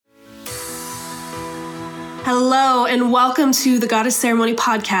Hello, and welcome to the Goddess Ceremony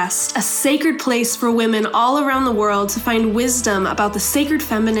Podcast, a sacred place for women all around the world to find wisdom about the sacred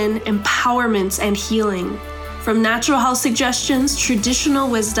feminine, empowerment, and healing. From natural health suggestions, traditional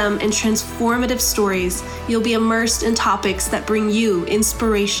wisdom, and transformative stories, you'll be immersed in topics that bring you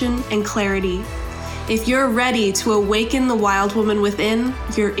inspiration and clarity. If you're ready to awaken the wild woman within,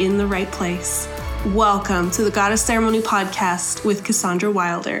 you're in the right place. Welcome to the Goddess Ceremony Podcast with Cassandra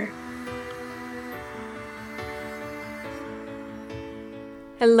Wilder.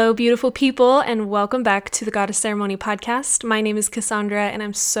 Hello, beautiful people, and welcome back to the Goddess Ceremony Podcast. My name is Cassandra, and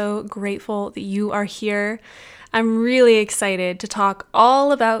I'm so grateful that you are here. I'm really excited to talk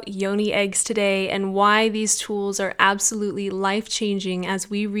all about yoni eggs today and why these tools are absolutely life-changing as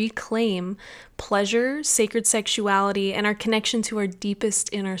we reclaim pleasure, sacred sexuality, and our connection to our deepest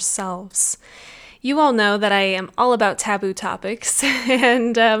inner selves. You all know that I am all about taboo topics,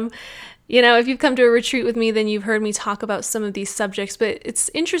 and if you've come to a retreat with me, then you've heard me talk about some of these subjects, but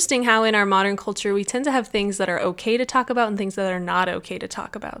it's interesting how in our modern culture, we tend to have things that are okay to talk about and things that are not okay to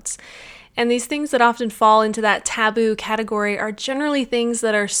talk about. And these things that often fall into that taboo category are generally things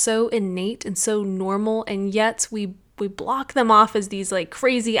that are so innate and so normal, and yet we block them off as these like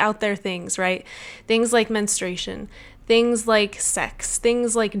crazy out there things, right? Things like menstruation, things like sex,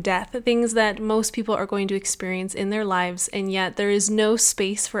 things like death, things that most people are going to experience in their lives, and yet there is no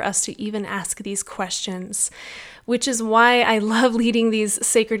space for us to even ask these questions, which is why I love leading these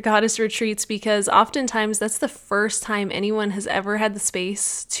sacred goddess retreats, because oftentimes that's the first time anyone has ever had the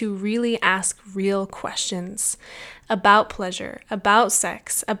space to really ask real questions about pleasure, about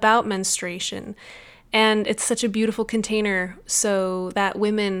sex, about menstruation. And it's such a beautiful container so that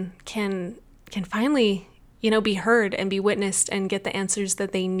women can finally be heard and be witnessed and get the answers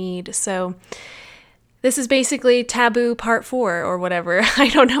that they need. So this is basically Taboo Part 4 or whatever. I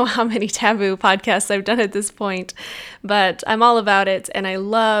don't know how many taboo podcasts I've done at this point, but I'm all about it. And I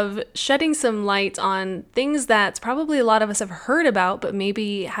love shedding some light on things that probably a lot of us have heard about, but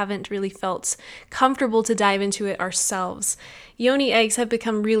maybe haven't really felt comfortable to dive into it ourselves. Yoni eggs have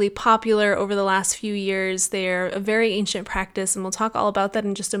become really popular over the last few years. They're a very ancient practice, and we'll talk all about that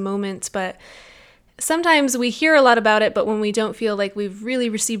in just a moment. But sometimes we hear a lot about it, but when we don't feel like we've really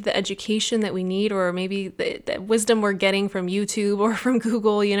received the education that we need, or maybe the wisdom we're getting from YouTube or from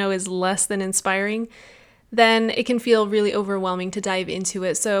Google, is less than inspiring, then it can feel really overwhelming to dive into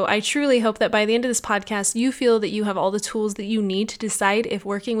it. So I truly hope that by the end of this podcast, you feel that you have all the tools that you need to decide if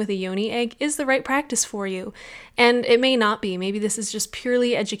working with a yoni egg is the right practice for you. And it may not be. Maybe this is just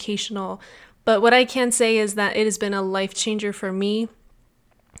purely educational. But what I can say is that it has been a life changer for me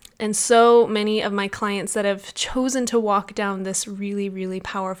and so many of my clients that have chosen to walk down this really, really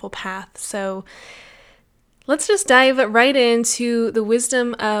powerful path. So let's just dive right into the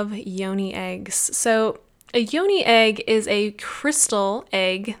wisdom of yoni eggs. So a yoni egg is a crystal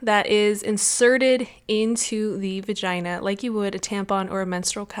egg that is inserted into the vagina like you would a tampon or a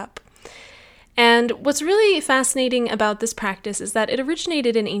menstrual cup. And what's really fascinating about this practice is that it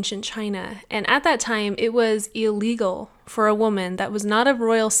originated in ancient China, and at that time it was illegal for a woman that was not of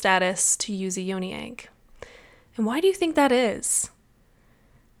royal status to use a yoni egg. And why do you think that is?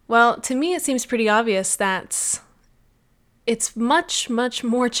 Well, to me it seems pretty obvious that it's much, much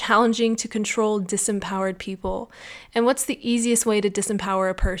more challenging to control disempowered people. And what's the easiest way to disempower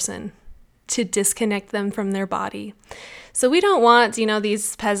a person? To disconnect them from their body. So we don't want,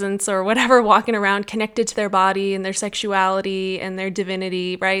 these peasants or whatever walking around connected to their body and their sexuality and their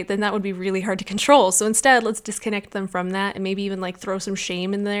divinity, right? Then that would be really hard to control. So instead, let's disconnect them from that and maybe even throw some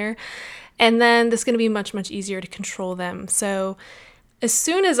shame in there. And then this is going to be much, much easier to control them. So as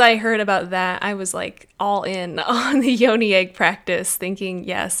soon as I heard about that, I was all in on the yoni egg practice, thinking,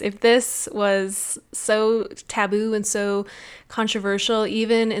 yes, if this was so taboo and so controversial,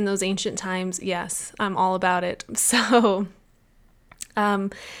 even in those ancient times, yes, I'm all about it. So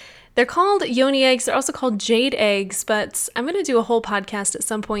they're called yoni eggs. They're also called jade eggs, but I'm going to do a whole podcast at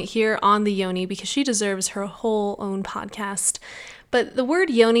some point here on the yoni because she deserves her whole own podcast. But the word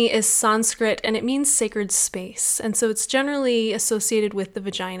yoni is Sanskrit and it means sacred space. And so it's generally associated with the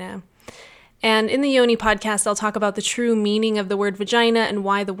vagina. And in the Yoni podcast, I'll talk about the true meaning of the word vagina and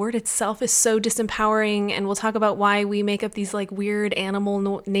why the word itself is so disempowering. And we'll talk about why we make up these weird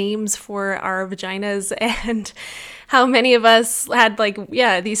animal names for our vaginas and how many of us had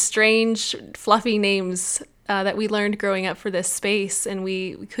these strange fluffy names that we learned growing up for this space. And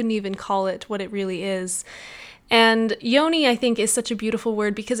we couldn't even call it what it really is. And yoni, I think, is such a beautiful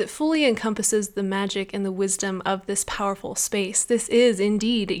word because it fully encompasses the magic and the wisdom of this powerful space. This is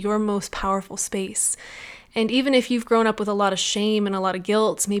indeed your most powerful space. And even if you've grown up with a lot of shame and a lot of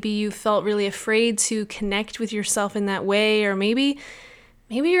guilt, maybe you felt really afraid to connect with yourself in that way, or maybe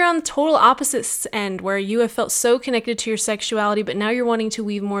you're on the total opposite end where you have felt so connected to your sexuality, but now you're wanting to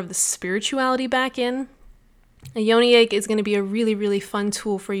weave more of the spirituality back in. A yoni egg is going to be a really, really fun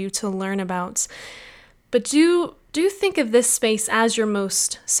tool for you to learn about. But do think of this space as your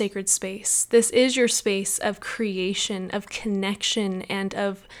most sacred space. This is your space of creation, of connection, and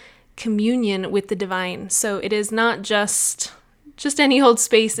of communion with the divine. So it is not just any old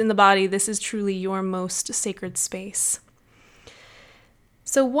space in the body. This is truly your most sacred space.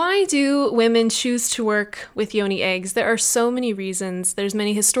 So why do women choose to work with yoni eggs? There are so many reasons. There's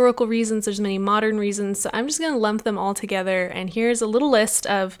many historical reasons, there's many modern reasons. So I'm just going to lump them all together. And here's a little list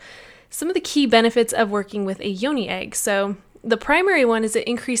of some of the key benefits of working with a yoni egg. So the primary one is it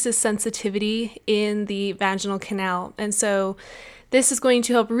increases sensitivity in the vaginal canal. And so this is going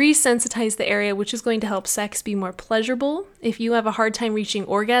to help resensitize the area, which is going to help sex be more pleasurable. If you have a hard time reaching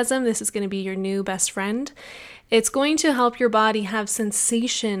orgasm, this is going to be your new best friend. It's going to help your body have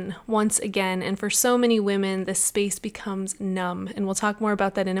sensation once again. And for so many women, this space becomes numb. And we'll talk more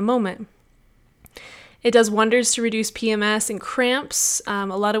about that in a moment. It does wonders to reduce PMS and cramps. A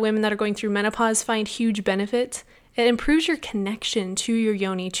lot of women that are going through menopause find huge benefit. It improves your connection to your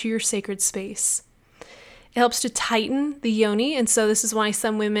yoni, to your sacred space. It helps to tighten the yoni, and so this is why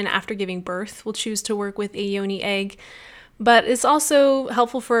some women after giving birth will choose to work with a yoni egg. But it's also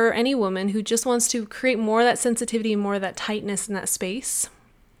helpful for any woman who just wants to create more of that sensitivity, more of that tightness in that space.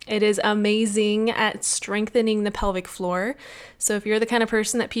 It is amazing at strengthening the pelvic floor. So if you're the kind of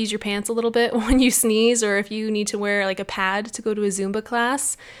person that pees your pants a little bit when you sneeze, or if you need to wear like a pad to go to a Zumba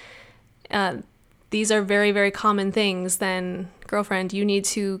class, these are very, very common things, then girlfriend, you need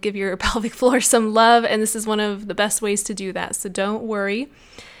to give your pelvic floor some love, and this is one of the best ways to do that, so don't worry.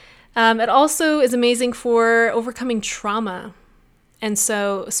 It also is amazing for overcoming trauma, and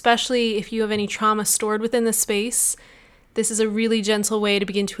so especially if you have any trauma stored within the space, this is a really gentle way to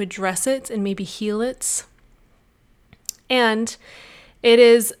begin to address it and maybe heal it. And it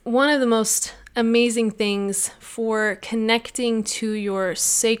is one of the most amazing things for connecting to your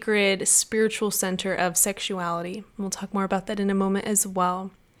sacred spiritual center of sexuality. And we'll talk more about that in a moment as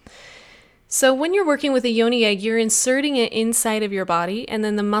well. So when you're working with a yoni egg, you're inserting it inside of your body, and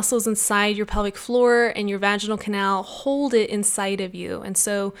then the muscles inside your pelvic floor and your vaginal canal hold it inside of you. And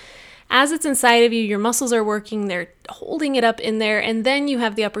so as it's inside of you, your muscles are working, they're holding it up in there, and then you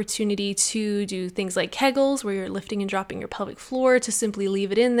have the opportunity to do things like Kegels, where you're lifting and dropping your pelvic floor, to simply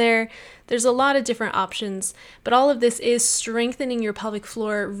leave it in there. There's a lot of different options, but all of this is strengthening your pelvic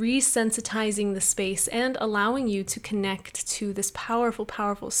floor, resensitizing the space, and allowing you to connect to this powerful,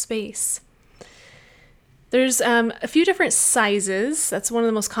 powerful space. There's a few different sizes. That's one of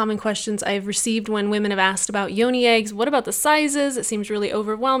the most common questions I've received when women have asked about yoni eggs. What about the sizes? It seems really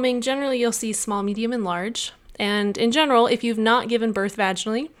overwhelming. Generally, you'll see small, medium, and large. And in general, if you've not given birth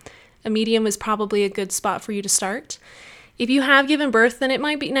vaginally, a medium is probably a good spot for you to start. If you have given birth, then it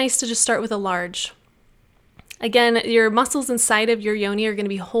might be nice to just start with a large. Again, your muscles inside of your yoni are going to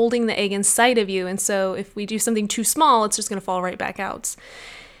be holding the egg inside of you. And so if we do something too small, it's just going to fall right back out.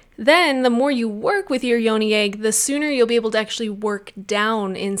 Then the more you work with your yoni egg, the sooner you'll be able to actually work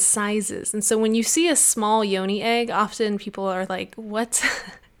down in sizes. And so when you see a small yoni egg, often people are like, what?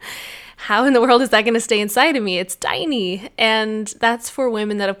 How in the world is that going to stay inside of me? It's tiny. And that's for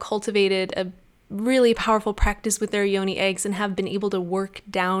women that have cultivated a really powerful practice with their yoni eggs and have been able to work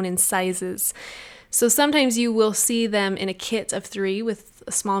down in sizes. So sometimes you will see them in a kit of 3 with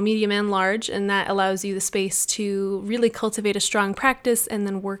a small, medium, and large, and that allows you the space to really cultivate a strong practice and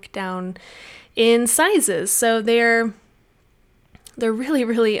then work down in sizes. So they're really,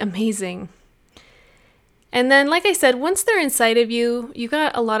 really amazing. And then, like I said, once they're inside of you, you've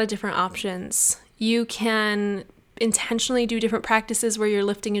got a lot of different options. You can intentionally do different practices where you're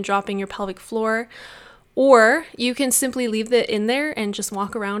lifting and dropping your pelvic floor, or you can simply leave it in there and just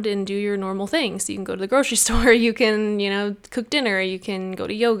walk around and do your normal things. You can go to the grocery store, you can, cook dinner, you can go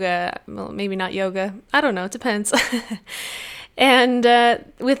to yoga. Well, maybe not yoga. I don't know. It depends. And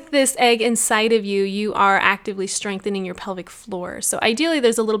with this egg inside of you, you are actively strengthening your pelvic floor. So ideally,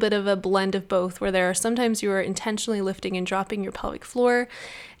 there's a little bit of a blend of both, where there are sometimes you are intentionally lifting and dropping your pelvic floor,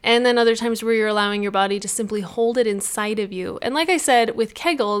 and then other times where you're allowing your body to simply hold it inside of you. And like I said, with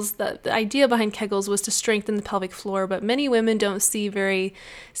Kegels, the idea behind Kegels was to strengthen the pelvic floor, but many women don't see very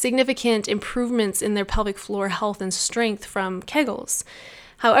significant improvements in their pelvic floor health and strength from Kegels.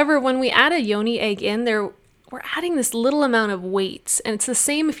 However, when we add a yoni egg in there, we're adding this little amount of weight. And it's the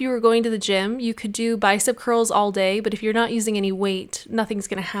same if you were going to the gym. You could do bicep curls all day, but if you're not using any weight, nothing's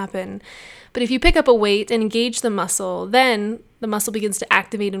going to happen. But if you pick up a weight and engage the muscle, then the muscle begins to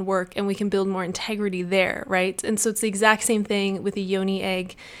activate and work, and we can build more integrity there, right? And so it's the exact same thing with a yoni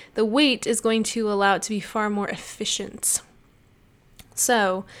egg. The weight is going to allow it to be far more efficient.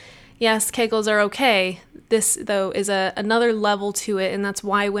 So, yes, Kegels are okay. This, though, is another level to it, and that's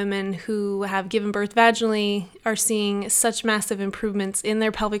why women who have given birth vaginally are seeing such massive improvements in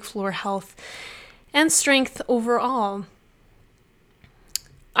their pelvic floor health and strength overall.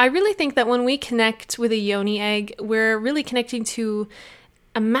 I really think that when we connect with a yoni egg, we're really connecting to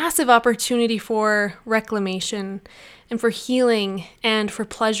a massive opportunity for reclamation and for healing and for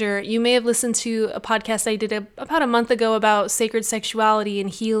pleasure. You may have listened to a podcast I did about a month ago about sacred sexuality and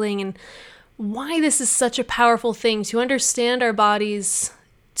healing and why this is such a powerful thing, to understand our bodies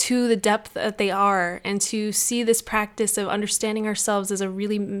to the depth that they are and to see this practice of understanding ourselves as a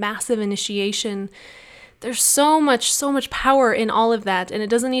really massive initiation. There's so much power in all of that, and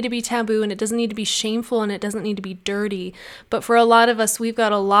it doesn't need to be taboo, and it doesn't need to be shameful, and it doesn't need to be dirty. But for a lot of us, we've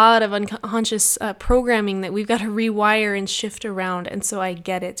got a lot of unconscious programming that we've got to rewire and shift around, and so I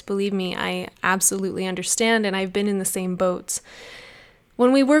get it. Believe me, I absolutely understand, and I've been in the same boat.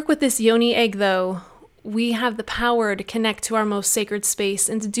 When we work with this yoni egg, though, we have the power to connect to our most sacred space,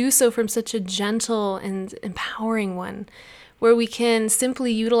 and to do so from such a gentle and empowering one, where we can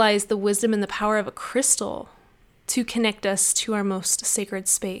simply utilize the wisdom and the power of a crystal to connect us to our most sacred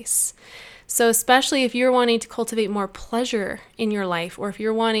space. So especially if you're wanting to cultivate more pleasure in your life, or if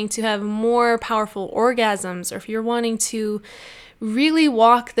you're wanting to have more powerful orgasms, or if you're wanting to really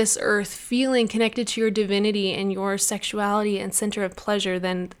walk this earth feeling connected to your divinity and your sexuality and center of pleasure,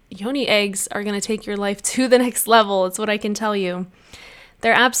 then yoni eggs are going to take your life to the next level. It's what I can tell you.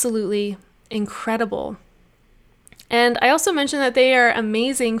 They're absolutely incredible. And I also mentioned that they are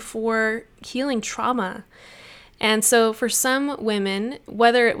amazing for healing trauma. And so for some women,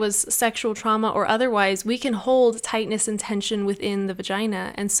 whether it was sexual trauma or otherwise, we can hold tightness and tension within the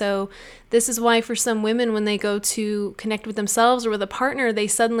vagina. And so this is why for some women, when they go to connect with themselves or with a partner, they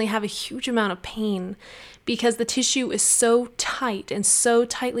suddenly have a huge amount of pain because the tissue is so tight and so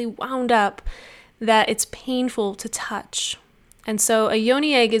tightly wound up that it's painful to touch. And so a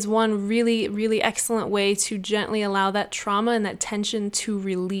yoni egg is one really, really excellent way to gently allow that trauma and that tension to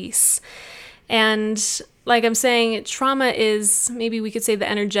release. And like I'm saying, trauma is, maybe we could say, the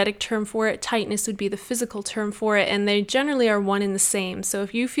energetic term for it. Tightness would be the physical term for it. And they generally are one and the same. So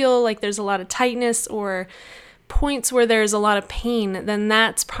if you feel like there's a lot of tightness or points where there's a lot of pain, then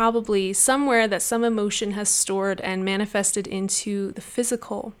that's probably somewhere that some emotion has stored and manifested into the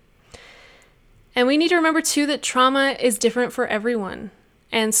physical. And we need to remember, too, that trauma is different for everyone.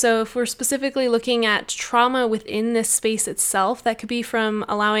 And so if we're specifically looking at trauma within this space itself, that could be from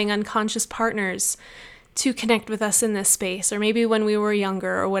allowing unconscious partners to connect with us in this space, or maybe when we were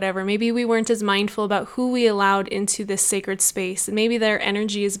younger or whatever. Maybe we weren't as mindful about who we allowed into this sacred space, and maybe their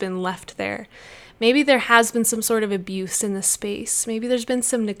energy has been left there. Maybe there has been some sort of abuse in this space. Maybe there's been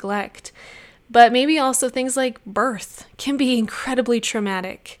some neglect. But maybe also things like birth can be incredibly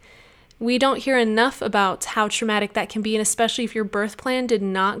traumatic. We don't hear enough about how traumatic that can be, and especially if your birth plan did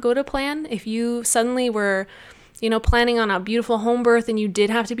not go to plan. If you suddenly were, planning on a beautiful home birth and you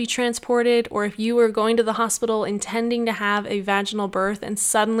did have to be transported, or if you were going to the hospital intending to have a vaginal birth and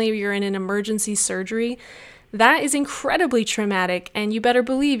suddenly you're in an emergency surgery, that is incredibly traumatic, and you better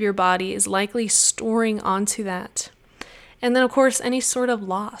believe your body is likely storing onto that. And then, of course, any sort of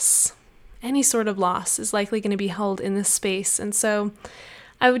loss is likely going to be held in this space. And so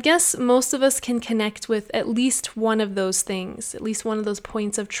I would guess most of us can connect with at least one of those things, at least one of those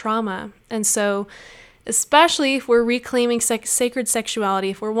points of trauma. And so, especially if we're reclaiming sacred sexuality,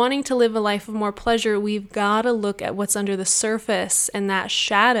 if we're wanting to live a life of more pleasure, we've got to look at what's under the surface and that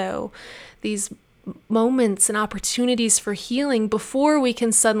shadow, these moments and opportunities for healing before we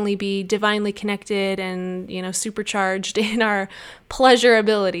can suddenly be divinely connected and, supercharged in our pleasure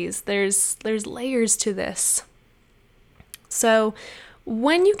abilities. There's layers to this. So,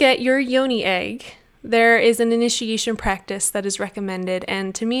 when you get your yoni egg, there is an initiation practice that is recommended,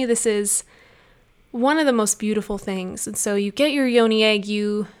 and to me this is one of the most beautiful things. And so you get your yoni egg,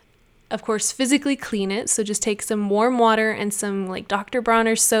 you of course physically clean it, so just take some warm water and some like Dr.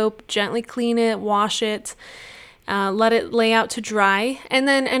 Bronner soap, gently clean it, wash it, let it lay out to dry, and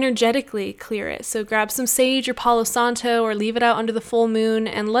then energetically clear it. So grab some sage or Palo Santo or leave it out under the full moon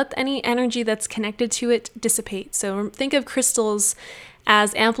and let any energy that's connected to it dissipate. So think of crystals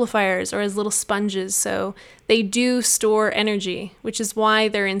as amplifiers or as little sponges. So they do store energy, which is why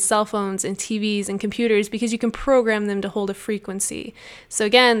they're in cell phones and TVs and computers, because you can program them to hold a frequency. So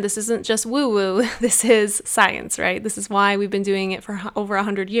again, this isn't just woo-woo, this is science, right? This is why we've been doing it for over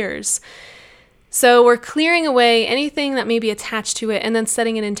 100 years. So we're clearing away anything that may be attached to it and then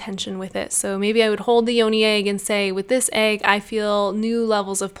setting an intention with it. So maybe I would hold the yoni egg and say, with this egg, I feel new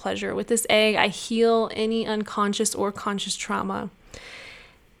levels of pleasure. With this egg, I heal any unconscious or conscious trauma.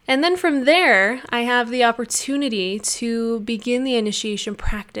 And then from there, I have the opportunity to begin the initiation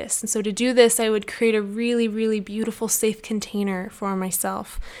practice. And so to do this, I would create a really, really beautiful, safe container for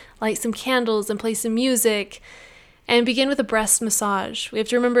myself, light some candles and play some music, and begin with a breast massage. We have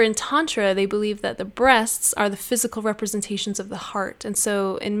to remember in Tantra, they believe that the breasts are the physical representations of the heart. And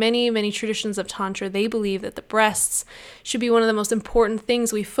so in many, many traditions of Tantra, they believe that the breasts should be one of the most important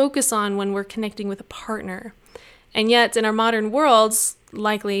things we focus on when we're connecting with a partner. And yet in our modern worlds,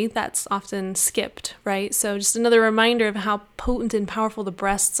 likely that's often skipped, right? So just another reminder of how potent and powerful the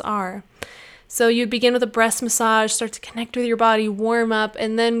breasts are. So you'd begin with a breast massage, start to connect with your body, warm up,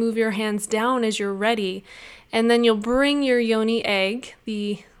 and then move your hands down as you're ready. And then you'll bring your yoni egg,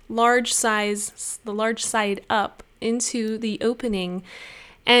 the large side up into the opening.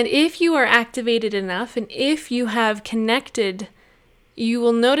 And if you are activated enough, and if you have connected, you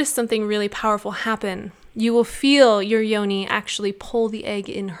will notice something really powerful happen. You will feel your yoni actually pull the egg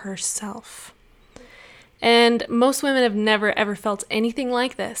in herself. And most women have never ever felt anything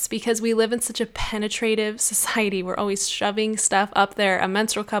like this because we live in such a penetrative society. We're always shoving stuff up there, a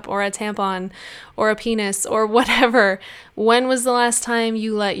menstrual cup or a tampon or a penis or whatever. When was the last time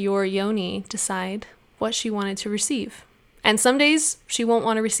you let your yoni decide what she wanted to receive? And some days she won't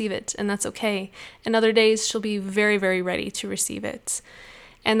want to receive it, and that's okay. And other days she'll be very, very ready to receive it.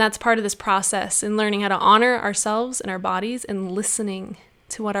 And that's part of this process in learning how to honor ourselves and our bodies and listening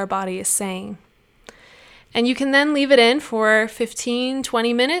to what our body is saying. And you can then leave it in for 15,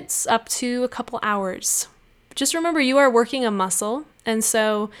 20 minutes up to a couple hours. Just remember, you are working a muscle, and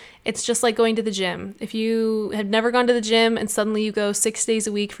so it's just like going to the gym. If you have never gone to the gym and suddenly you go 6 days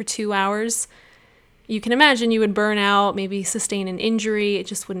a week for 2 hours, you can imagine you would burn out, maybe sustain an injury. It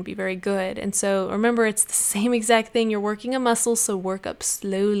just wouldn't be very good. And so remember, it's the same exact thing. You're working a muscle, so work up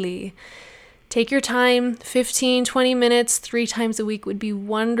slowly. Take your time, 15, 20 minutes, 3 times a week would be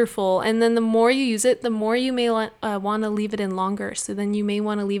wonderful. And then the more you use it, the more you may want to leave it in longer. So then you may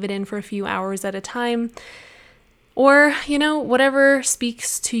want to leave it in for a few hours at a time, or, whatever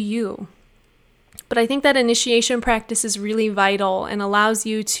speaks to you. But I think that initiation practice is really vital and allows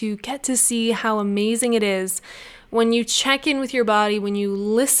you to get to see how amazing it is when you check in with your body, when you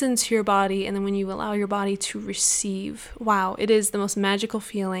listen to your body, and then when you allow your body to receive. Wow, it is the most magical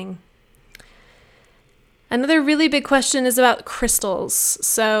feeling. Another really big question is about crystals.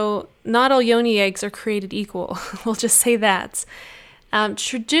 So not all yoni eggs are created equal. We'll just say that.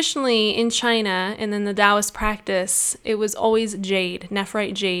 Traditionally in China and in the Taoist practice, it was always jade,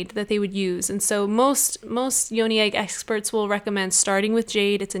 nephrite jade, that they would use. And so most yoni egg experts will recommend starting with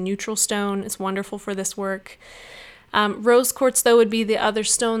jade. It's a neutral stone. It's wonderful for this work. Rose quartz, though, would be the other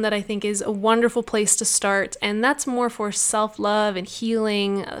stone that I think is a wonderful place to start. And that's more for self-love and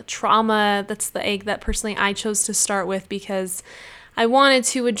healing, trauma. That's the egg that personally I chose to start with because I wanted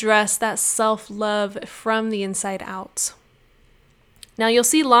to address that self-love from the inside out. Now, you'll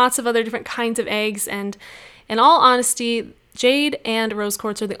see lots of other different kinds of eggs. And in all honesty, jade and rose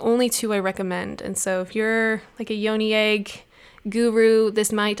quartz are the only two I recommend. And so if you're like a yoni egg guru,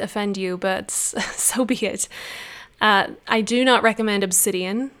 this might offend you, but so be it. I do not recommend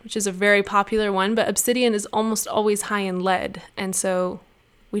obsidian, which is a very popular one, but obsidian is almost always high in lead. And so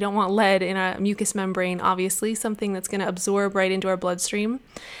we don't want lead in a mucous membrane, obviously, something that's going to absorb right into our bloodstream.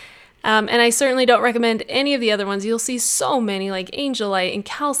 And I certainly don't recommend any of the other ones. You'll see so many like angelite and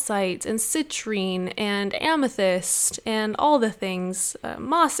calcite and citrine and amethyst and all the things,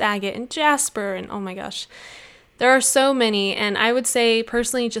 moss agate and jasper, and oh my gosh. There are so many, and I would say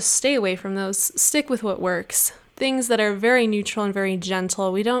personally just stay away from those. Stick with what works. Things that are very neutral and very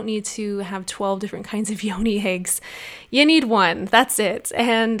gentle. We don't need to have 12 different kinds of yoni eggs. You need one. That's it.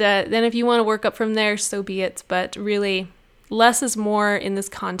 And then if you want to work up from there, so be it. But really, less is more in this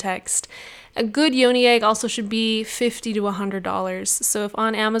context. A good yoni egg also should be $50 to $100. So if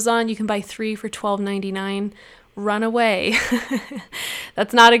on Amazon you can buy 3 for $12.99, run away.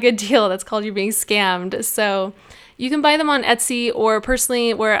 That's not a good deal. That's called you're being scammed. So you can buy them on Etsy, or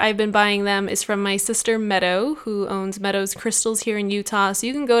personally where I've been buying them is from my sister Meadow, who owns Meadows Crystals here in Utah. So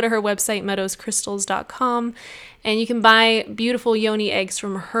you can go to her website, meadowscrystals.com, and you can buy beautiful yoni eggs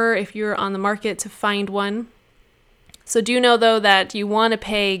from her if you're on the market to find one. So do know, though, that you want to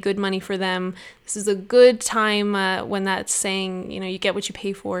pay good money for them. This is a good time when that saying, you get what you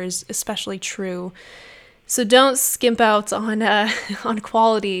pay for, is especially true. So don't skimp out on on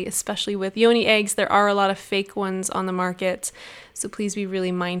quality, especially with yoni eggs. There are a lot of fake ones on the market, so please be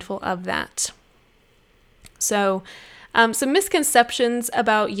really mindful of that. So some misconceptions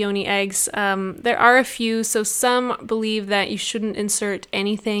about yoni eggs. There are a few. So some believe that you shouldn't insert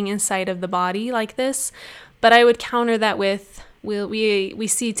anything inside of the body like this, but I would counter that with we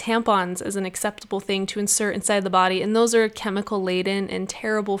see tampons as an acceptable thing to insert inside the body, and those are chemical laden and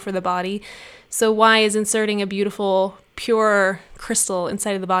terrible for the body. So why is inserting a beautiful, pure crystal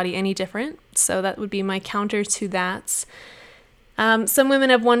inside of the body any different? So that would be my counter to that. Some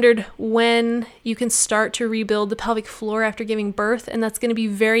women have wondered when you can start to rebuild the pelvic floor after giving birth, and that's going to be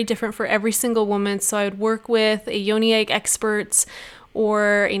very different for every single woman. So I would work with a yoni egg expert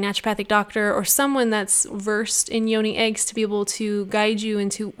or a naturopathic doctor or someone that's versed in yoni eggs to be able to guide you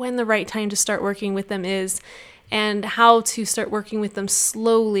into when the right time to start working with them is and how to start working with them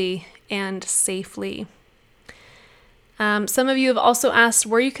slowly and safely. Some of you have also asked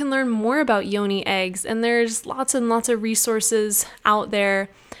where you can learn more about yoni eggs, and there's lots and lots of resources out there.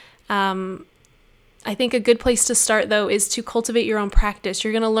 I think a good place to start, though, is to cultivate your own practice.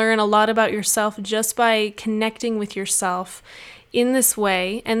 You're going to learn a lot about yourself just by connecting with yourself in this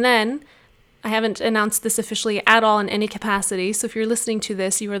way. And then, I haven't announced this officially at all in any capacity, so if you're listening to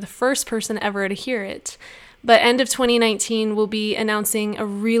this, you are the first person ever to hear it. But end of 2019, we'll be announcing a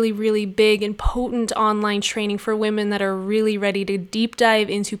really, really big and potent online training for women that are really ready to deep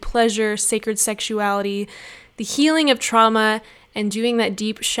dive into pleasure, sacred sexuality, the healing of trauma, and doing that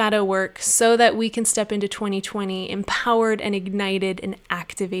deep shadow work so that we can step into 2020 empowered and ignited and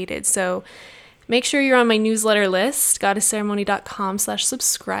activated. So make sure you're on my newsletter list,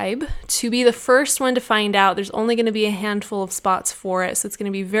 goddessceremony.com/subscribe, to be the first one to find out. There's only going to be a handful of spots for it, so it's going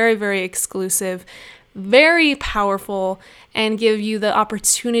to be very, very exclusive, very powerful, and give you the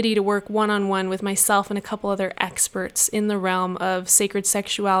opportunity to work one-on-one with myself and a couple other experts in the realm of sacred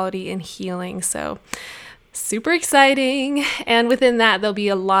sexuality and healing. So super exciting. And within that, there'll be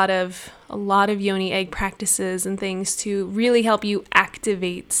a lot of yoni egg practices and things to really help you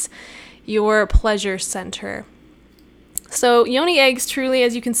activate your pleasure center. So yoni eggs truly,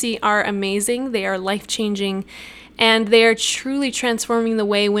 as you can see, are amazing. They are life-changing, and they are truly transforming the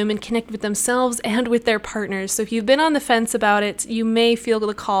way women connect with themselves and with their partners. So if you've been on the fence about it, you may feel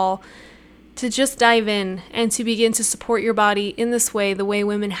the call to just dive in and to begin to support your body in this way, the way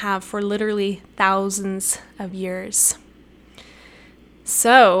women have for literally thousands of years.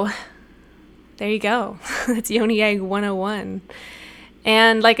 So there you go. That's Yoni Egg 101.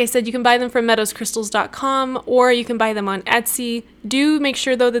 And like I said, you can buy them from meadowscrystals.com, or you can buy them on Etsy. Do make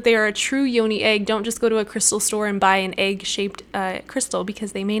sure, though, that they are a true yoni egg. Don't just go to a crystal store and buy an egg-shaped crystal,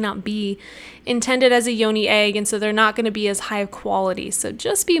 because they may not be intended as a yoni egg, and so they're not going to be as high of quality. So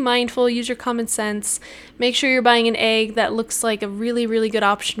just be mindful, use your common sense. Make sure you're buying an egg that looks like a really, really good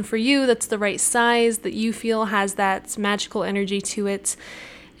option for you, that's the right size, that you feel has that magical energy to it.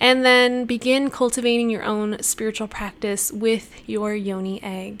 And then begin cultivating your own spiritual practice with your yoni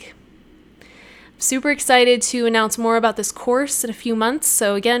egg. I'm super excited to announce more about this course in a few months.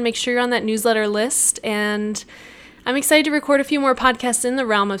 So again, make sure you're on that newsletter list. And I'm excited to record a few more podcasts in the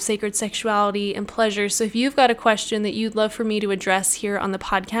realm of sacred sexuality and pleasure. So if you've got a question that you'd love for me to address here on the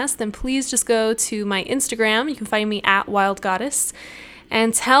podcast, then please just go to my Instagram. You can find me at Wild Goddess.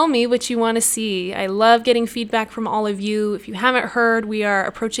 And tell me what you want to see. I love getting feedback from all of you. If you haven't heard, we are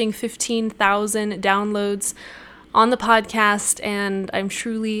approaching 15,000 downloads on the podcast, and I'm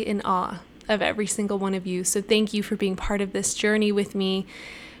truly in awe of every single one of you. So thank you for being part of this journey with me,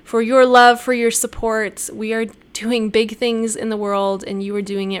 for your love, for your support. We are doing big things in the world, and you are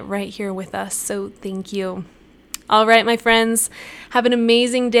doing it right here with us. So thank you. All right, my friends, have an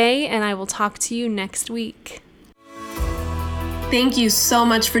amazing day, and I will talk to you next week. Thank you so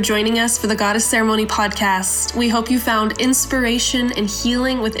much for joining us for the Goddess Ceremony podcast. We hope you found inspiration and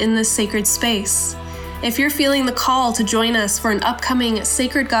healing within this sacred space. If you're feeling the call to join us for an upcoming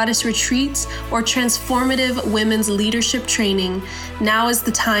Sacred Goddess retreat or transformative women's leadership training, now is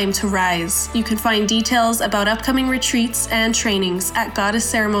the time to rise. You can find details about upcoming retreats and trainings at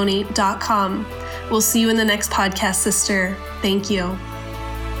goddessceremony.com. We'll see you in the next podcast, sister. Thank you.